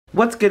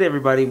What's good,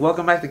 everybody?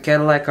 Welcome back to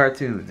Cadillac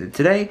Cartoonz, and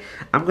today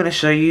I'm going to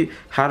show you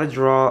how to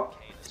draw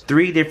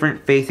 3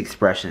 different face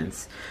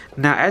expressions.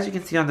 Now, as you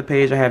can see on the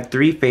page, I have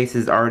 3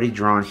 faces already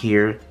drawn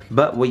here,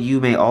 but what you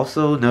may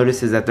also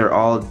notice is that they're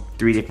all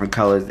 3 different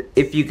colors.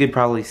 If you could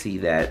probably see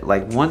that,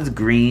 like one's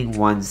green,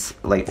 one's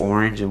like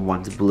orange, and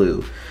one's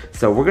blue.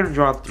 So we're going to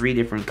draw 3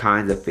 different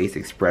kinds of face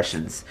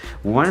expressions.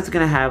 One is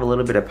going to have a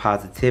little bit of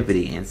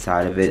positivity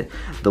inside of it.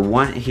 The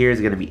one here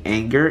is going to be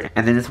anger,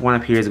 and then this one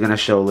up here is going to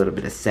show a little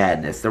bit of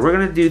sadness. So we're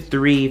going to do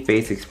 3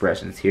 face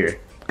expressions here.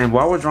 And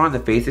while we're drawing the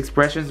face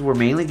expressions, we're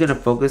mainly going to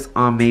focus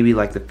on maybe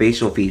like the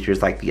facial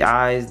features, like the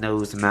eyes,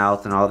 nose,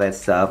 mouth, and all that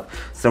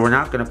stuff. So we're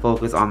not going to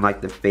focus on like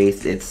the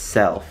face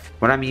itself.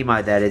 What I mean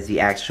by that is the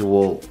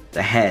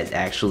head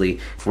actually.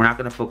 We're not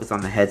going to focus on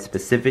the head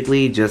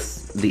specifically,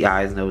 just the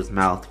eyes, nose,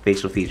 mouth,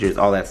 facial features,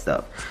 all that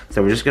stuff.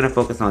 So we're just going to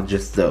focus on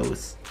just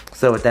those.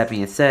 So with that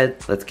being said,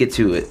 let's get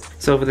to it.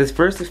 So for this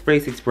first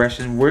face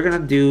expression, we're gonna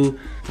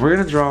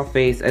draw a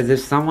face as if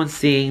someone's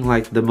seeing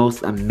like the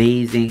most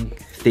amazing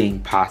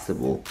thing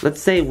possible.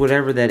 Let's say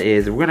whatever that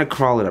is, we're gonna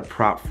call it a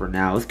prop for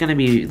now. It's gonna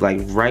be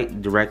like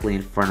right directly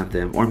in front of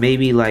them, or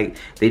maybe like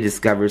they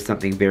discovered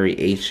something very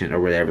ancient or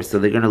whatever, so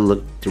they're gonna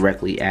look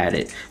directly at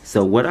it.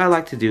 So what I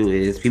like to do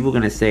is, people are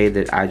gonna say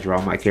that I draw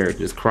my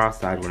characters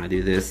cross-eyed when I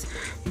do this,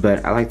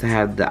 but I like to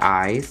have the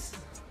eyes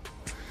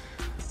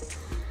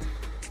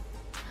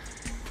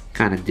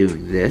kind of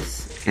doing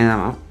this, and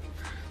I'm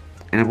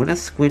gonna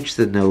squinch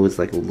the nose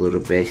like a little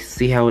bit.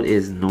 See how it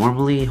is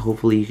normally?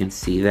 Hopefully you can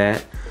see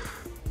that.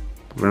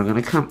 But I'm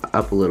gonna come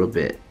up a little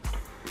bit.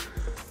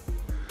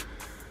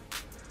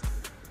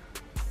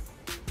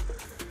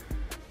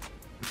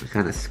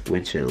 Kind of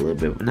squinch it a little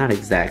bit, but not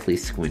exactly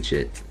squinch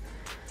it.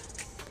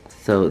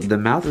 So the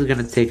mouth is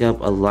gonna take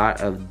up a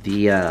lot of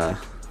the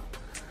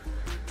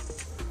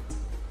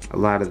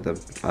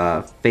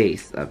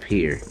face up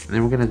here, and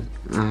then we're gonna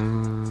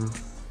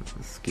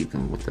let's keep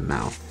going with the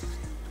mouth.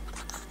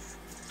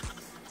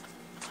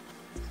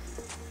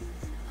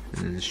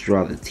 And then just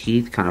draw the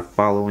teeth, kind of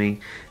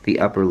following the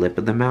upper lip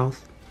of the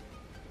mouth.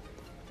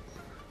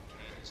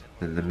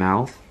 Then the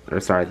mouth, or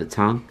sorry, the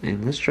tongue.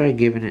 And let's try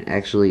giving it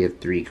actually a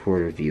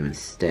 3/4 view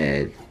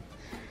instead.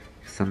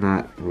 Because I'm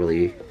not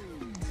really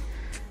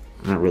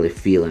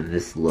feeling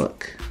this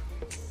look.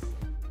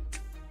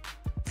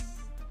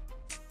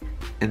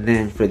 And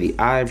then for the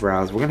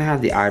eyebrows, we're gonna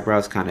have the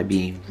eyebrows kind of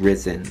being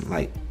risen,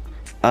 like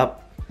up,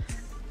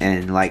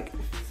 and like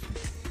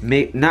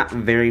not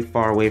very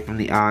far away from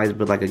the eyes,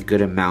 but like a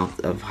good amount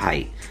of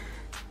height.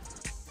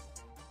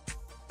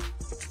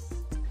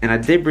 And I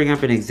did bring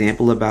up an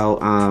example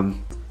about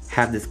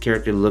have this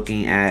character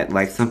looking at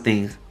like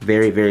something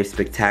very, very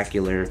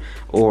spectacular,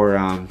 or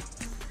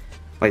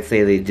like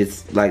say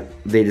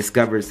they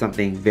discovered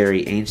something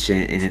very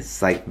ancient and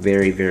it's like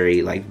very,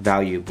 very like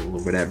valuable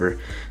or whatever.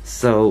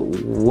 So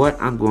what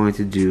I'm going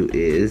to do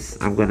is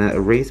I'm going to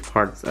erase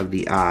parts of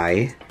the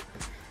eye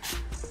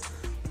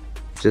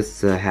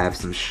just to have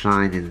some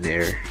shine in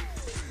there.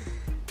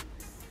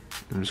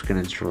 I'm just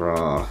gonna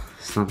draw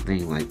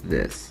something like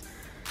this.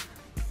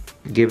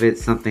 Give it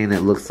something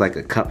that looks like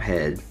a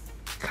Cuphead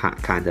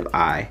kind of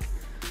eye.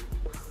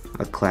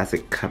 A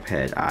classic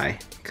Cuphead eye.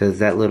 Because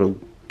that little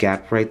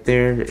gap right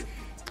there,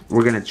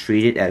 we're gonna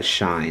treat it as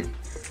shine.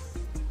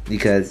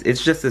 Because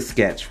it's just a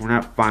sketch. We're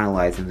not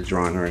finalizing the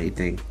drawing or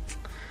anything.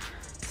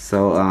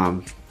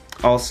 So,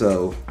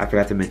 also, I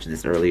forgot to mention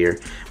this earlier.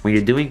 When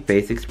you're doing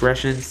face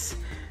expressions,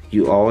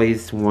 you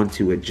always want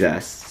to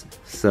adjust.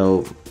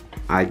 So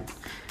like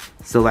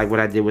what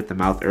I did with the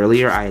mouth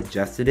earlier, I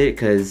adjusted it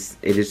because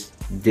it just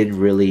didn't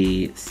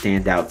really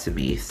stand out to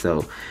me.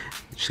 So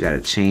just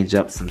gotta change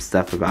up some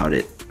stuff about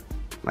it.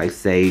 Like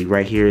say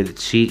right here, the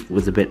cheek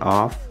was a bit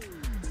off,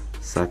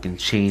 so I can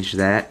change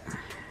that.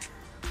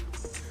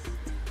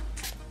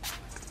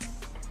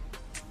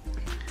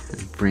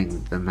 And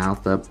bring the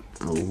mouth up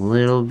a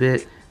little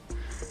bit,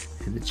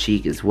 and the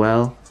cheek as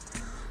well.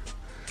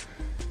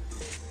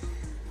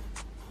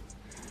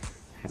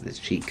 Have this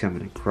cheek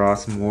coming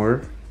across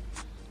more.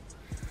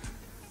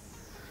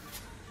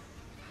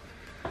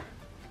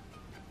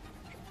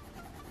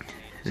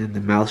 And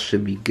the mouth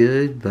should be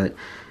good, but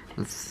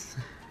let's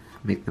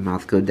make the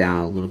mouth go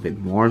down a little bit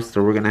more.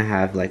 So we're gonna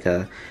have like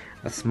a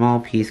small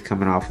piece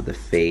coming off of the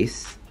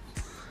face,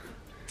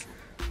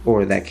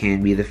 or that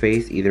can be the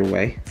face, either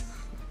way.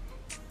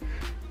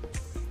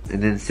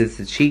 And then since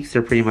the cheeks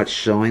are pretty much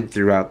showing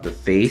throughout the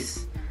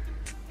face,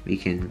 we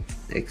can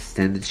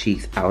extend the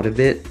cheeks out a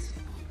bit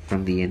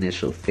from the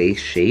initial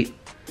face shape.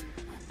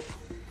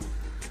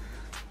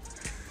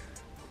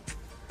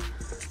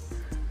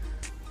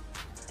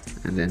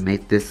 And then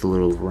make this a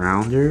little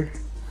rounder.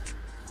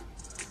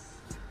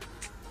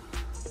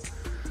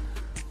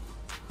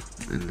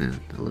 And then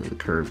a little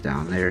curve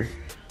down there.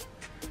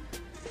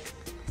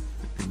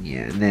 And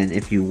yeah, and then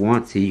if you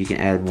want to, you can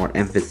add more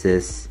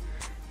emphasis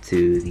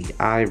to the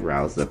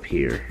eyebrows up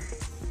here.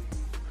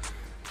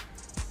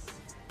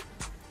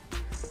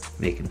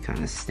 Make them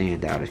kind of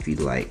stand out if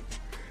you'd like.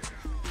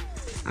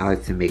 I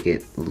like to make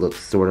it look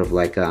sort of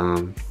like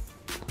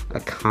a a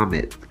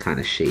comet kind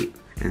of shape.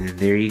 And then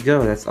there you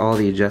go. That's all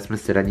the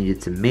adjustments that I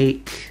needed to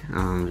make.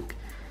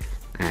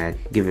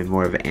 Give it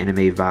more of an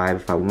anime vibe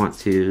if I want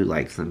to,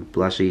 like some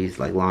blushies,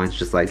 like lines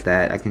just like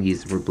that. I can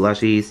use for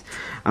blushies.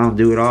 I don't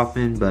do it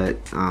often, but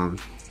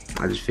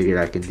I just figured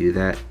I could do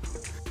that.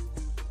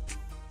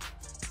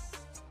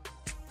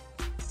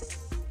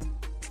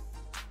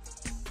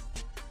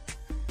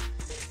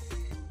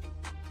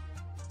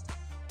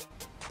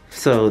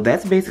 So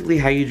that's basically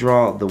how you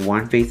draw the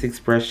one face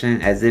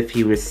expression, as if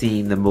he was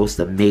seeing the most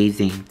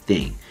amazing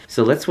thing.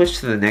 So let's switch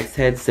to the next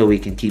head so we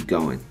can keep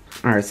going.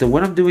 Alright, so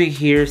what I'm doing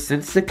here,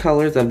 since the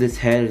colors of this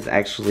head is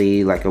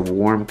actually like a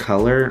warm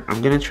color,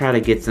 I'm gonna try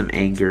to get some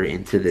anger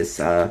into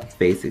this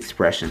face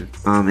expression.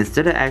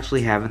 Instead of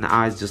actually having the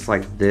eyes just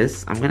like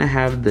this, I'm gonna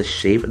have the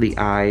shape of the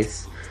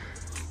eyes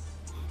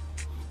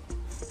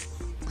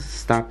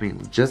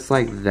stopping just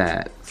like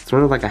that,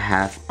 sort of like a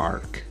half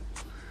arc.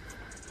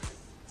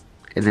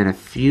 And then a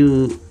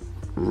few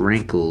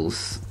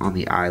wrinkles on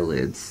the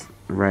eyelids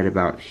right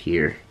about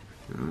here.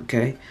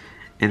 Okay,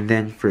 and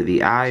then for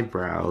the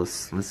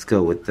eyebrows, let's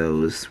go with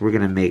those. We're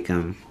gonna make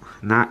them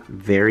not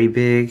very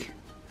big,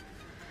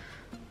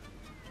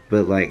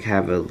 but like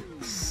have a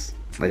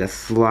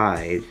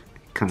slide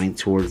coming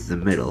towards the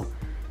middle,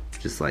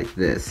 just like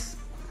this.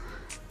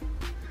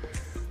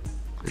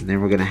 And then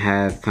we're gonna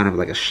have kind of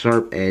like a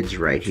sharp edge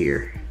right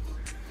here.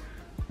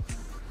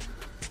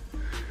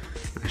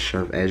 A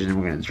sharp edge, and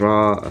then we're gonna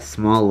draw a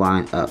small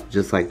line up,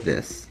 just like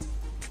this.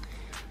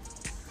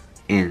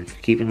 And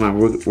keep in mind,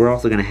 we're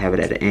also gonna have it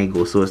at an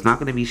angle, so it's not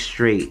gonna be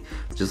straight,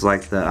 just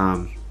like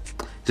the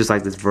just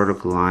like this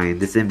vertical line,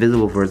 this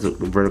invisible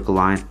vertical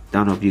line.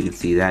 Don't know if you can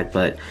see that,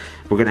 but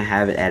we're gonna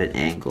have it at an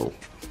angle.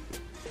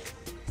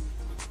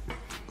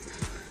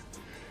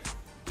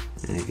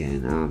 And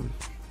again,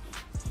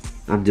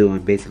 I'm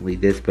doing basically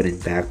this, but in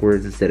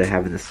backwards. Instead of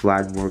having the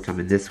slide more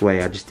coming this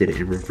way, I just did it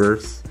in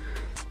reverse.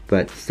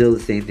 But still the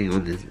same thing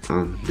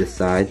on this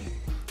side.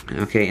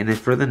 Okay, and then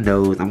for the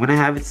nose, I'm gonna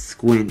have it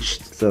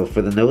squinched. So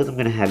for the nose, I'm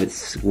gonna have it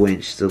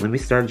squinched. So let me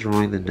start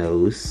drawing the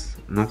nose.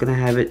 I'm not gonna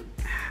have it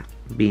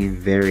being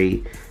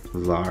very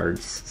large,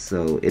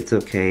 so it's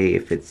okay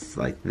if it's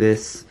like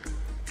this.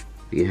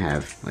 You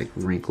have like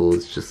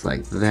wrinkles just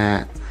like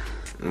that.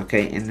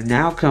 Okay, and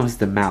now comes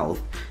the mouth.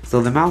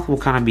 So the mouth will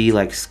kind of be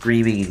like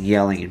screaming and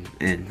yelling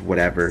and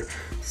whatever.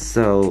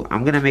 So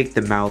I'm gonna make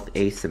the mouth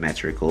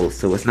asymmetrical.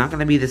 So it's not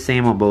gonna be the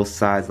same on both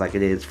sides like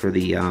it is for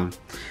the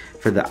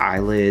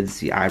eyelids,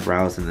 the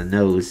eyebrows, and the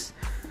nose.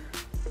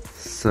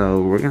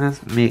 So we're gonna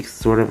make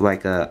sort of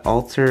like a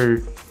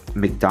altered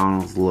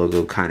McDonald's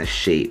logo kind of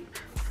shape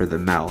for the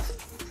mouth.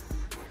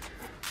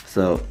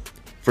 So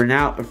for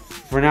now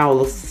it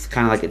looks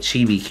kind of like a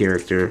chibi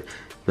character,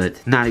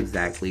 but not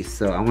exactly.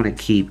 So I'm gonna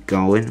keep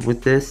going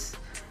with this.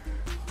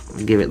 I'm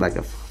gonna give it like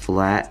a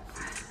flat.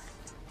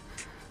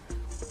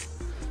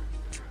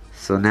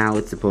 So now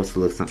it's supposed to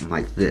look something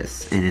like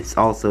this, and it's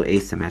also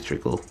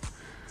asymmetrical.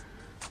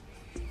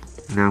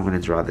 Now I'm going to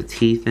draw the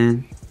teeth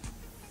in.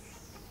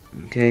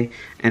 Okay,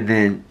 and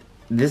then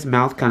this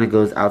mouth kind of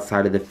goes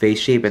outside of the face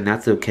shape, and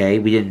that's okay.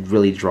 We didn't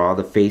really draw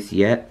the face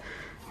yet,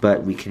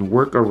 but we can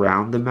work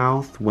around the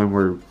mouth when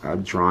we're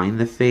drawing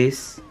the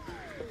face.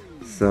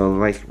 So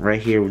like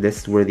right here,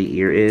 this is where the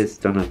ear is.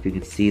 Don't know if you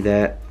can see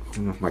that. I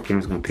don't know if my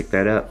camera's going to pick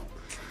that up.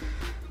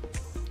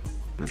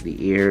 But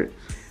the ear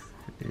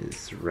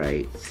is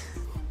right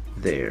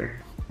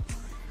there.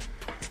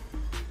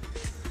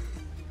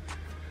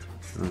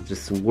 So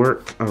just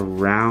work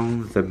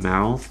around the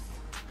mouth,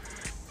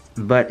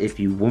 but if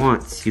you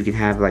want, you can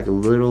have like a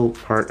little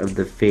part of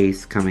the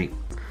face coming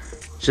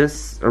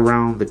just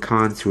around the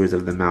contours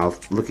of the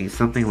mouth, looking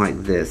something like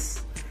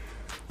this,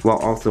 while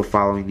also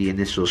following the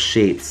initial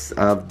shapes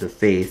of the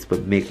face, but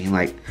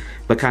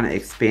kind of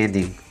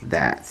expanding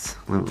that.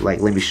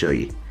 Like, let me show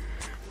you.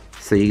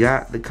 So you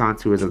got the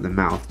contours of the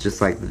mouth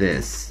just like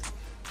this,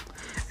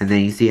 and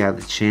then you see how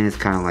the chin is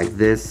kind of like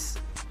this.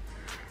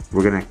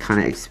 We're gonna kind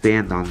of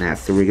expand on that,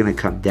 so we're gonna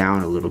come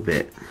down a little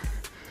bit,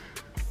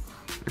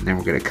 and then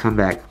we're gonna come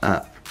back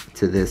up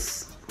to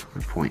this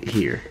point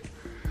here,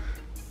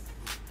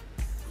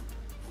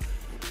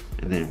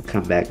 and then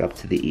come back up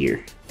to the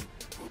ear.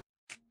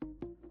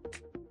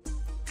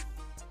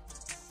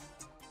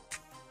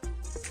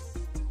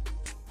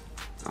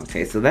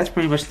 Okay, so that's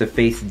pretty much the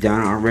face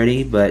done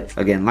already, but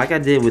again, like I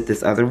did with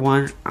this other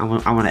one, I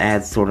want to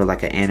add sort of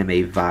like an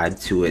anime vibe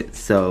to it.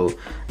 So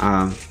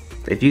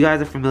if you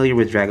guys are familiar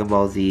with Dragon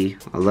Ball Z,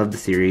 I love the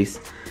series,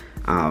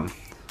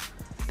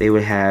 they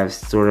would have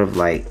sort of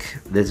like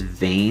this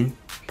vein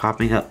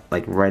popping up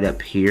like right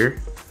up here,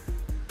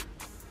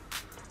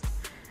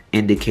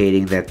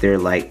 indicating that they're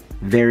like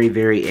very,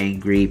 very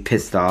angry,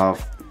 pissed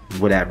off,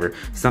 whatever,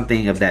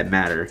 something of that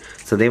matter.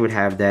 So they would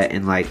have that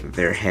in like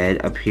their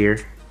head up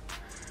here.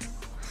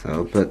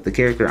 So, but the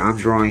character I'm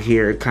drawing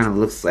here, it kind of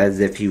looks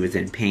as if he was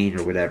in pain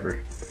or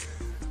whatever.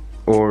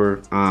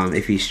 Or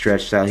if he's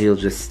stretched out, he'll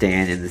just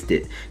stand in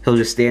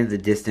the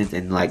distance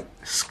and like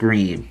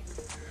scream.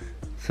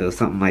 So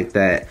something like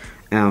that.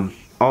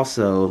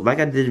 Also, like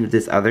I did with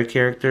this other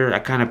character, I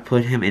kind of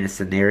put him in a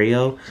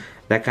scenario.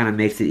 That kind of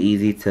makes it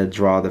easy to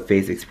draw the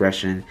face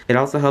expression. It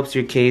also helps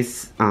your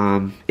case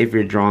if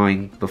you're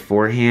drawing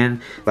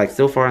beforehand. Like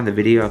so far in the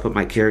video, I put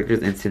my characters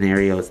in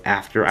scenarios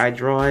after I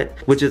draw it,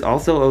 which is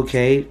also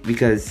okay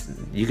because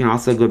you can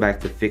also go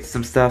back to fix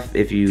some stuff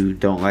if you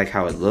don't like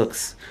how it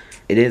looks.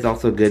 It is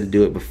also good to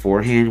do it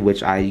beforehand,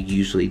 which I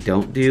usually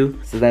don't do.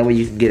 So that way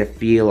you can get a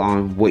feel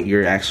on what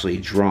you're actually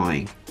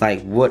drawing.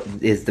 Like, what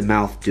is the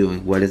mouth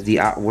doing? What are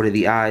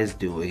the eyes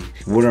doing?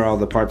 What are all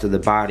the parts of the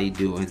body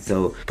doing?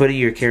 So putting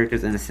your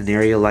characters in a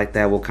scenario like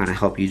that will kind of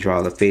help you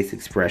draw the face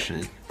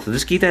expression. So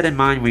just keep that in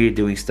mind when you're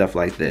doing stuff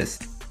like this.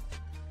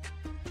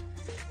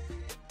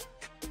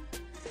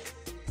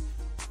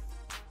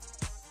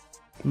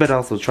 But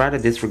also try to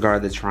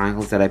disregard the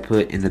triangles that I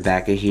put in the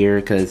back of here,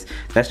 because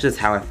that's just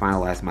how I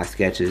finalize my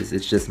sketches.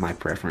 It's just my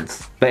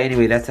preference. But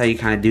anyway, that's how you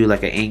kind of do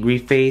like an angry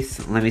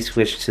face. Let me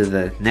switch to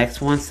the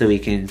next one so we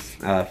can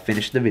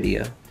finish the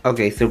video.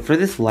 Okay, so for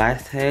this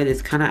last head,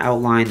 it's kind of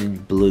outlined in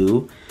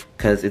blue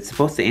because it's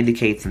supposed to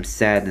indicate some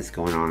sadness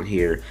going on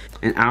here.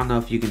 And I don't know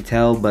if you can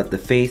tell, but the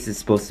face is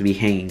supposed to be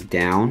hanging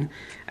down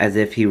as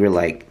if he were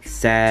like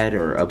sad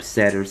or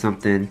upset or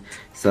something.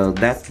 So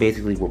that's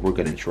basically what we're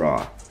gonna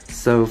draw.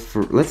 So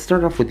let's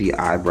start off with the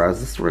eyebrows.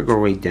 Let's work our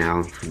way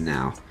down from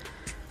now.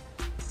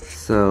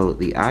 So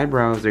the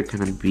eyebrows are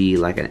gonna be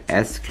like an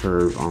S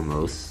curve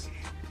almost.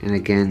 And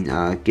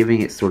again,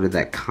 giving it sort of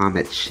that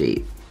comet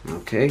shape,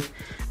 okay?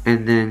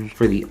 And then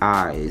for the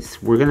eyes,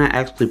 we're gonna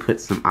actually put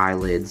some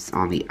eyelids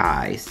on the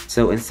eyes.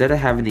 So instead of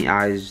having the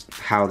eyes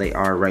how they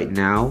are right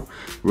now,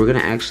 we're gonna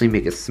actually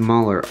make a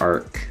smaller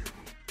arc.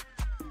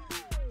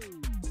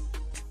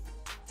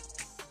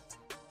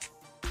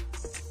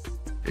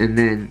 And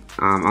then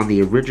on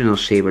the original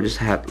shape, I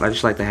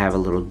just like to have a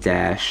little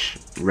dash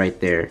right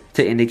there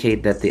to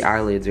indicate that the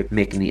eyelids are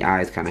making the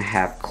eyes kind of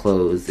half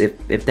closed,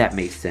 if that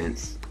makes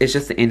sense. It's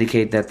just to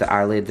indicate that the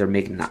eyelids are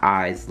making the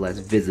eyes less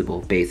visible,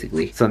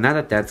 basically. So now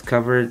that that's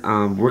covered,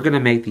 we're gonna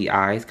make the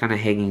eyes kind of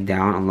hanging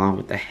down along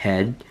with the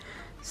head.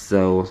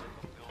 So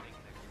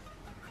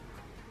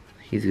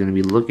he's gonna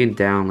be looking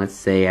down, let's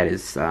say at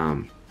his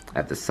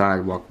at the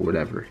sidewalk or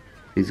whatever.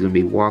 He's gonna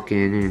be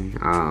walking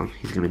and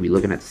he's gonna be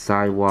looking at the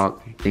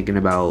sidewalk, thinking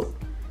about,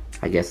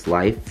 I guess,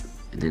 life.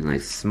 And then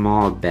like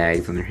small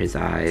bags under his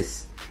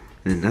eyes.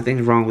 And then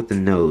nothing's wrong with the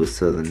nose,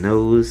 so the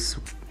nose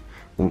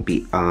won't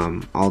be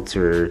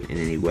altered in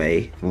any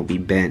way. Won't be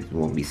bent,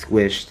 won't be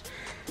squished,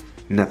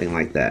 nothing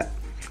like that.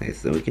 Okay,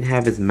 so we can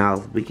have his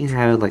mouth, we can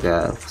have like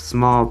a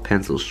small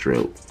pencil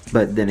stroke.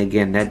 But then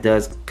again, that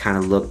does kind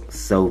of look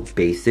so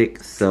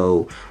basic.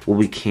 So what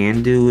we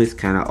can do is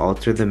kind of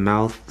alter the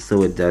mouth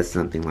so it does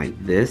something like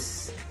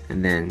this.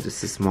 And then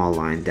just a small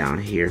line down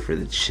here for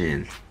the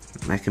chin.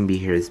 That can be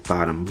his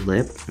bottom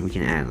lip. And we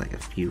can add like a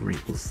few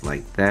wrinkles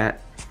like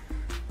that,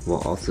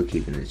 while also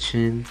keeping the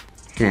chin.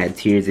 You can add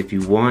tears if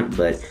you want,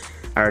 but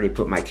I already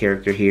put my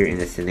character here in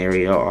a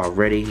scenario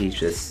already. He's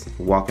just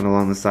walking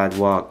along the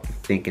sidewalk,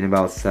 thinking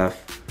about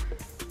stuff.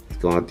 He's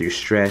going through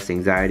stress,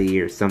 anxiety,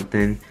 or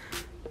something.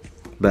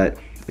 But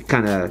it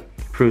kind of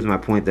proves my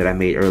point that I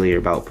made earlier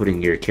about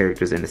putting your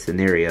characters in a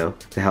scenario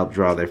to help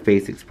draw their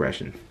face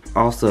expression.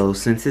 Also,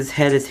 since his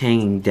head is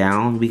hanging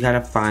down, we gotta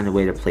find a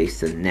way to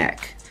place the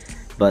neck.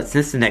 But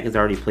since the neck is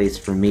already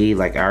placed for me,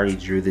 like I already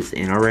drew this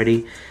in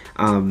already,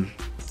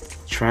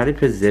 try to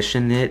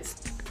position it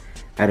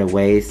at a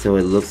way so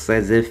it looks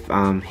as if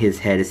his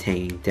head is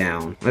hanging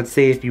down. Let's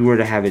say if you were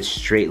to have it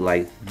straight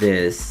like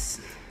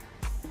this,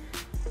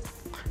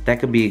 that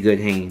could be a good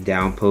hanging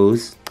down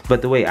pose.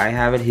 But the way I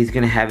have it, he's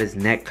gonna have his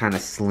neck kind of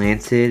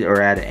slanted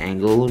or at an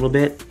angle a little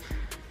bit.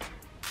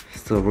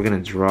 So we're gonna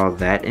draw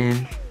that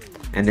in.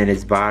 And then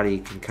his body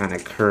can kind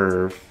of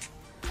curve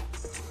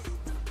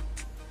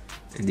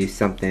and do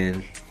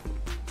something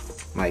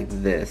like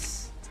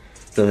this.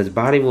 So his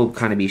body will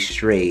kind of be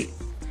straight.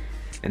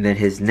 And then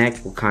his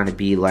neck will kind of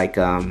be like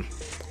a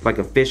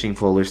fishing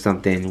pole or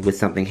something with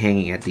something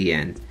hanging at the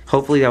end.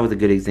 Hopefully that was a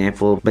good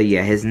example. But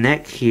yeah, his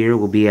neck here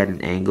will be at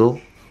an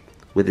angle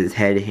with his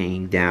head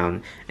hanging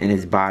down and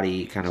his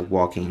body kind of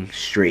walking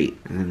straight.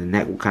 And then the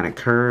neck will kind of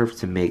curve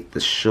to make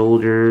the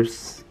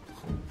shoulders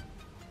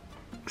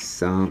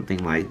something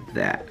like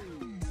that.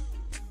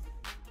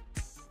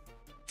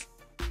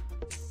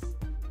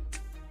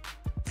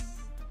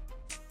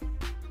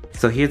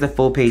 So here's a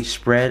full page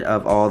spread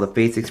of all the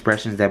face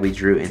expressions that we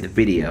drew in the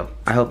video.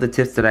 I hope the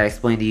tips that I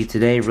explained to you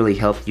today really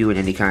helped you in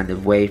any kind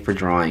of way for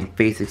drawing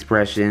face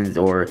expressions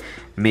or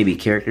maybe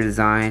character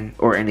design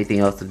or anything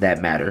else of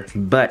that matter.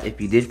 But if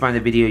you did find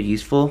the video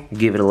useful,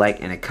 give it a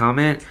like and a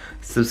comment,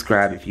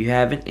 subscribe if you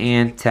haven't,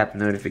 and tap the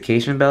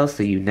notification bell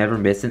so you never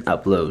miss an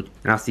upload.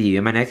 And I'll see you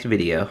in my next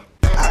video.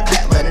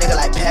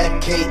 I